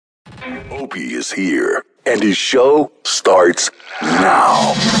Opie is here, and his show starts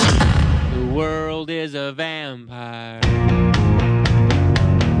now. The world is a vampire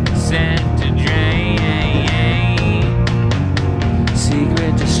sent to drain.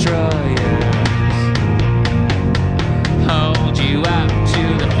 Secret destroyer.